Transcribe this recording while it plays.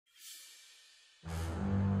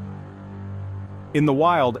In the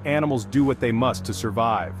wild, animals do what they must to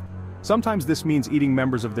survive. Sometimes this means eating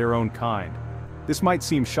members of their own kind. This might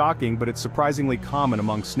seem shocking, but it's surprisingly common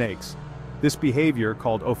among snakes. This behavior,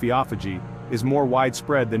 called ophiophagy, is more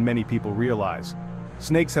widespread than many people realize.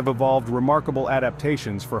 Snakes have evolved remarkable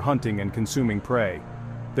adaptations for hunting and consuming prey.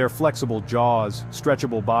 Their flexible jaws,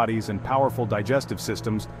 stretchable bodies, and powerful digestive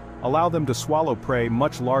systems allow them to swallow prey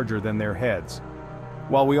much larger than their heads.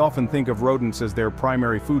 While we often think of rodents as their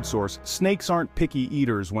primary food source, snakes aren't picky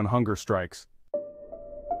eaters when hunger strikes.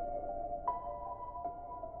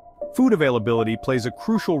 Food availability plays a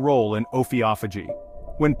crucial role in ophiophagy.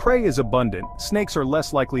 When prey is abundant, snakes are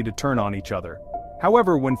less likely to turn on each other.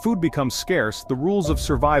 However, when food becomes scarce, the rules of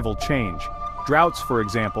survival change. Droughts, for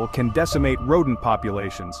example, can decimate rodent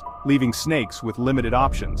populations, leaving snakes with limited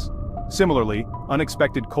options. Similarly,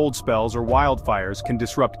 unexpected cold spells or wildfires can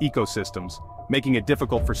disrupt ecosystems, making it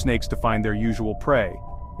difficult for snakes to find their usual prey.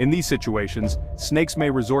 In these situations, snakes may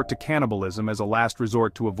resort to cannibalism as a last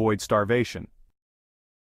resort to avoid starvation.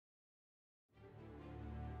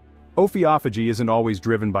 Ophiophagy isn't always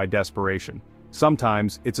driven by desperation.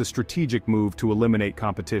 Sometimes, it's a strategic move to eliminate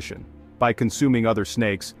competition. By consuming other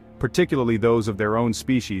snakes, particularly those of their own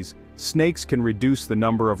species, snakes can reduce the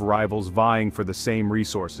number of rivals vying for the same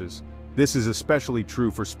resources. This is especially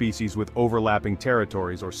true for species with overlapping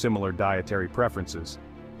territories or similar dietary preferences.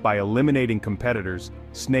 By eliminating competitors,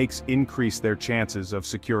 snakes increase their chances of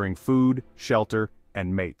securing food, shelter,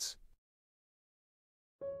 and mates.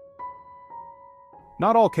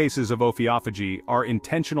 Not all cases of ophiophagy are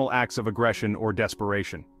intentional acts of aggression or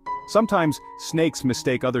desperation. Sometimes, snakes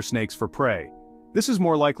mistake other snakes for prey. This is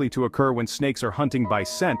more likely to occur when snakes are hunting by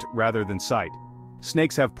scent rather than sight.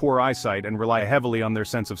 Snakes have poor eyesight and rely heavily on their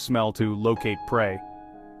sense of smell to locate prey.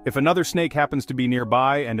 If another snake happens to be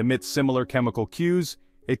nearby and emits similar chemical cues,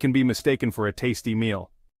 it can be mistaken for a tasty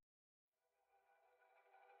meal.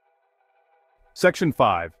 Section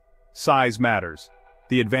 5. Size matters.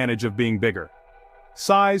 The advantage of being bigger.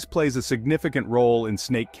 Size plays a significant role in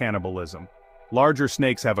snake cannibalism. Larger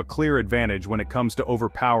snakes have a clear advantage when it comes to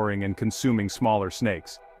overpowering and consuming smaller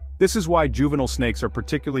snakes. This is why juvenile snakes are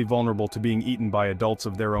particularly vulnerable to being eaten by adults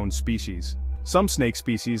of their own species. Some snake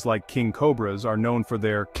species like king cobras are known for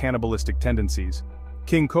their cannibalistic tendencies.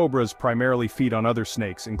 King cobras primarily feed on other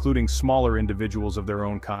snakes, including smaller individuals of their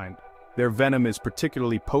own kind. Their venom is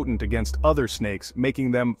particularly potent against other snakes,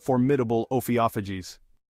 making them formidable ophiophagys.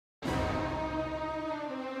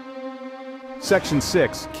 Section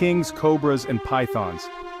 6. Kings, cobras, and pythons.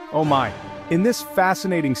 Oh my! In this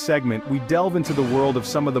fascinating segment, we delve into the world of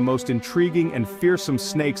some of the most intriguing and fearsome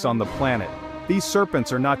snakes on the planet. These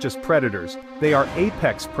serpents are not just predators, they are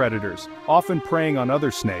apex predators, often preying on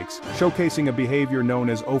other snakes, showcasing a behavior known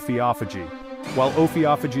as ophiophagy. While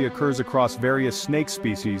ophiophagy occurs across various snake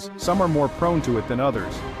species, some are more prone to it than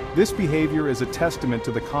others. This behavior is a testament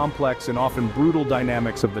to the complex and often brutal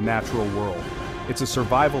dynamics of the natural world. It's a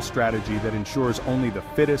survival strategy that ensures only the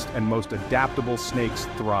fittest and most adaptable snakes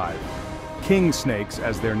thrive. King snakes,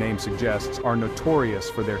 as their name suggests, are notorious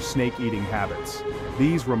for their snake-eating habits.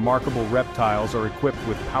 These remarkable reptiles are equipped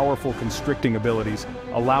with powerful constricting abilities,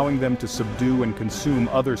 allowing them to subdue and consume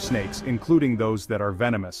other snakes, including those that are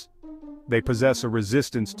venomous. They possess a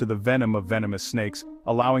resistance to the venom of venomous snakes,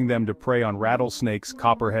 allowing them to prey on rattlesnakes,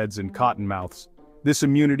 copperheads, and cottonmouths. This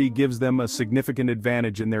immunity gives them a significant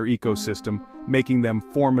advantage in their ecosystem, making them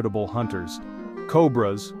formidable hunters.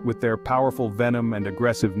 Cobras, with their powerful venom and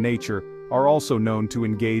aggressive nature, are also known to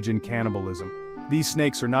engage in cannibalism. These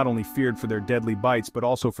snakes are not only feared for their deadly bites but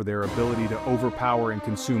also for their ability to overpower and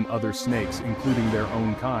consume other snakes, including their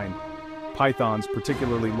own kind. Pythons,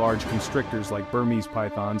 particularly large constrictors like Burmese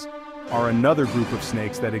pythons, are another group of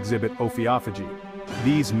snakes that exhibit ophiophagy.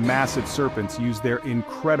 These massive serpents use their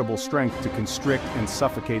incredible strength to constrict and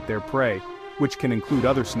suffocate their prey, which can include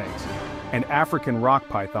other snakes. And African rock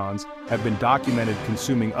pythons have been documented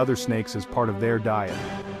consuming other snakes as part of their diet.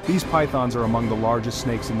 These pythons are among the largest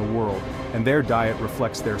snakes in the world, and their diet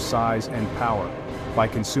reflects their size and power. By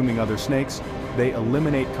consuming other snakes, they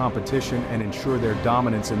eliminate competition and ensure their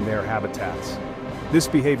dominance in their habitats. This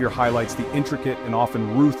behavior highlights the intricate and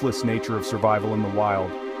often ruthless nature of survival in the wild,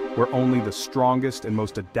 where only the strongest and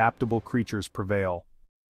most adaptable creatures prevail.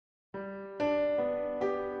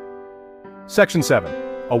 Section 7.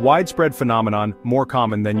 A widespread phenomenon more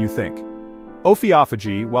common than you think.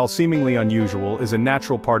 Ophiophagy, while seemingly unusual, is a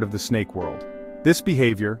natural part of the snake world. This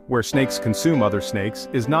behavior, where snakes consume other snakes,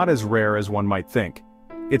 is not as rare as one might think.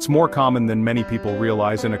 It's more common than many people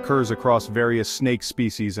realize and occurs across various snake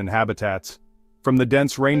species and habitats. From the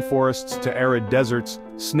dense rainforests to arid deserts,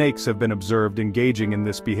 snakes have been observed engaging in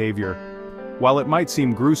this behavior. While it might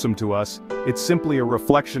seem gruesome to us, it's simply a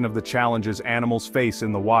reflection of the challenges animals face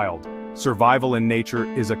in the wild. Survival in nature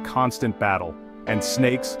is a constant battle, and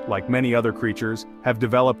snakes, like many other creatures, have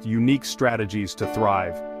developed unique strategies to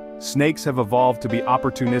thrive. Snakes have evolved to be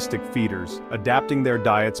opportunistic feeders, adapting their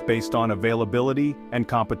diets based on availability and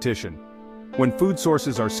competition. When food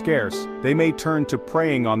sources are scarce, they may turn to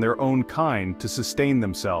preying on their own kind to sustain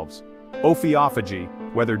themselves. Ophiophagy,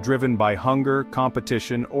 whether driven by hunger,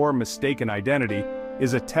 competition, or mistaken identity,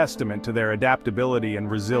 is a testament to their adaptability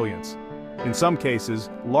and resilience. In some cases,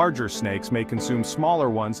 larger snakes may consume smaller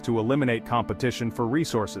ones to eliminate competition for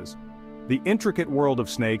resources. The intricate world of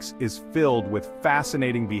snakes is filled with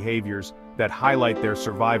fascinating behaviors that highlight their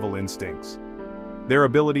survival instincts. Their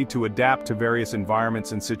ability to adapt to various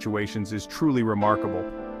environments and situations is truly remarkable.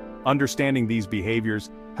 Understanding these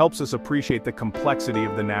behaviors helps us appreciate the complexity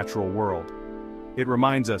of the natural world. It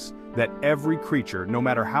reminds us that every creature, no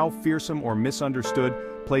matter how fearsome or misunderstood,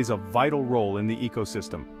 plays a vital role in the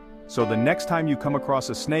ecosystem. So the next time you come across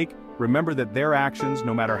a snake, remember that their actions,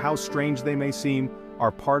 no matter how strange they may seem,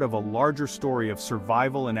 are part of a larger story of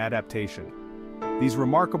survival and adaptation. These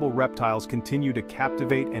remarkable reptiles continue to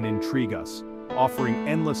captivate and intrigue us, offering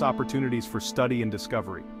endless opportunities for study and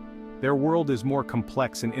discovery. Their world is more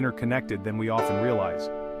complex and interconnected than we often realize.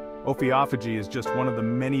 Ophiophagy is just one of the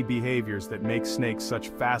many behaviors that make snakes such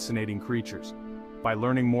fascinating creatures. By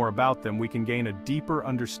learning more about them, we can gain a deeper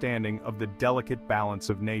understanding of the delicate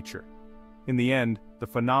balance of nature. In the end, the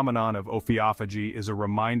phenomenon of ophiophagy is a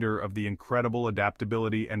reminder of the incredible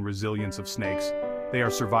adaptability and resilience of snakes. They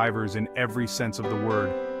are survivors in every sense of the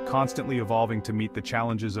word, constantly evolving to meet the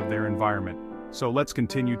challenges of their environment. So let's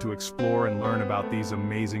continue to explore and learn about these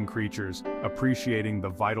amazing creatures, appreciating the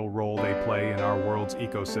vital role they play in our world's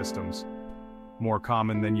ecosystems. More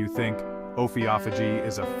common than you think, Ophiophagy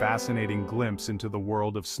is a fascinating glimpse into the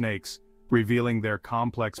world of snakes, revealing their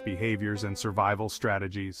complex behaviors and survival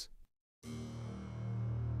strategies.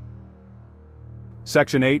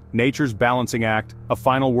 Section 8, Nature's Balancing Act, a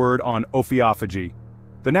final word on Ophiophagy.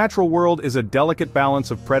 The natural world is a delicate balance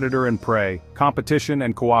of predator and prey, competition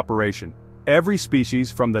and cooperation. Every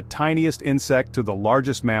species, from the tiniest insect to the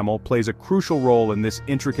largest mammal, plays a crucial role in this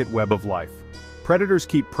intricate web of life. Predators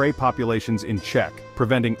keep prey populations in check,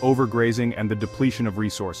 preventing overgrazing and the depletion of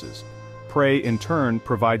resources. Prey, in turn,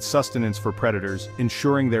 provides sustenance for predators,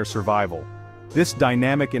 ensuring their survival. This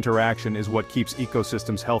dynamic interaction is what keeps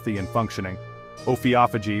ecosystems healthy and functioning.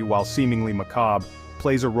 Ophiophagy, while seemingly macabre,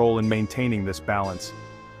 plays a role in maintaining this balance.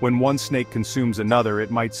 When one snake consumes another, it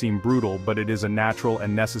might seem brutal, but it is a natural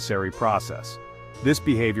and necessary process. This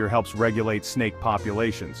behavior helps regulate snake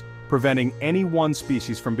populations, preventing any one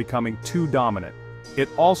species from becoming too dominant. It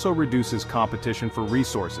also reduces competition for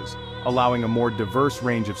resources, allowing a more diverse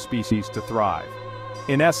range of species to thrive.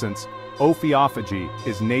 In essence, Ophiophagy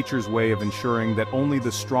is nature's way of ensuring that only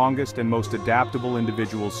the strongest and most adaptable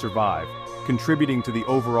individuals survive, contributing to the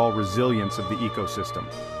overall resilience of the ecosystem.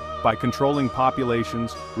 By controlling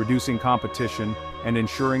populations, reducing competition, and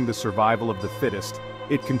ensuring the survival of the fittest,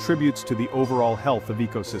 it contributes to the overall health of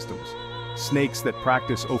ecosystems. Snakes that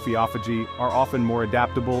practice Ophiophagy are often more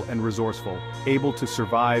adaptable and resourceful, able to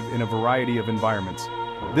survive in a variety of environments.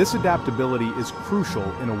 This adaptability is crucial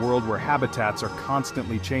in a world where habitats are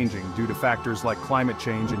constantly changing due to factors like climate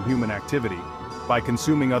change and human activity. By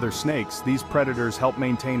consuming other snakes, these predators help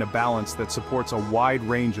maintain a balance that supports a wide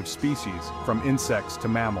range of species, from insects to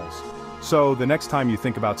mammals. So, the next time you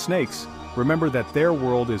think about snakes, remember that their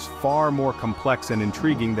world is far more complex and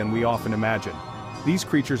intriguing than we often imagine. These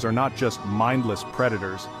creatures are not just mindless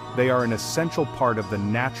predators, they are an essential part of the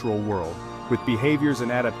natural world, with behaviors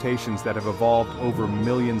and adaptations that have evolved over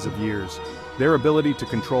millions of years. Their ability to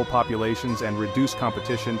control populations and reduce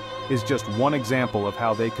competition is just one example of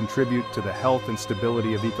how they contribute to the health and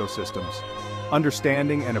stability of ecosystems.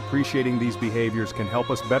 Understanding and appreciating these behaviors can help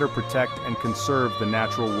us better protect and conserve the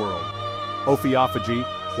natural world. Ophiophagy,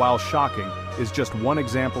 while shocking, is just one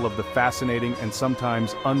example of the fascinating and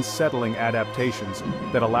sometimes unsettling adaptations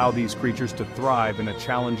that allow these creatures to thrive in a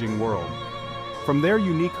challenging world. From their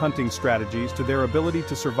unique hunting strategies to their ability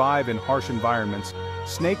to survive in harsh environments,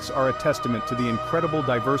 snakes are a testament to the incredible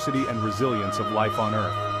diversity and resilience of life on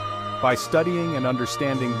Earth. By studying and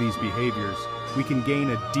understanding these behaviors, we can gain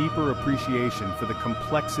a deeper appreciation for the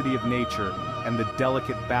complexity of nature and the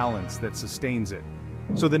delicate balance that sustains it.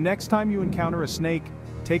 So the next time you encounter a snake,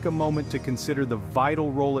 take a moment to consider the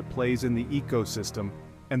vital role it plays in the ecosystem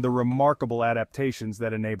and the remarkable adaptations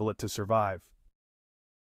that enable it to survive.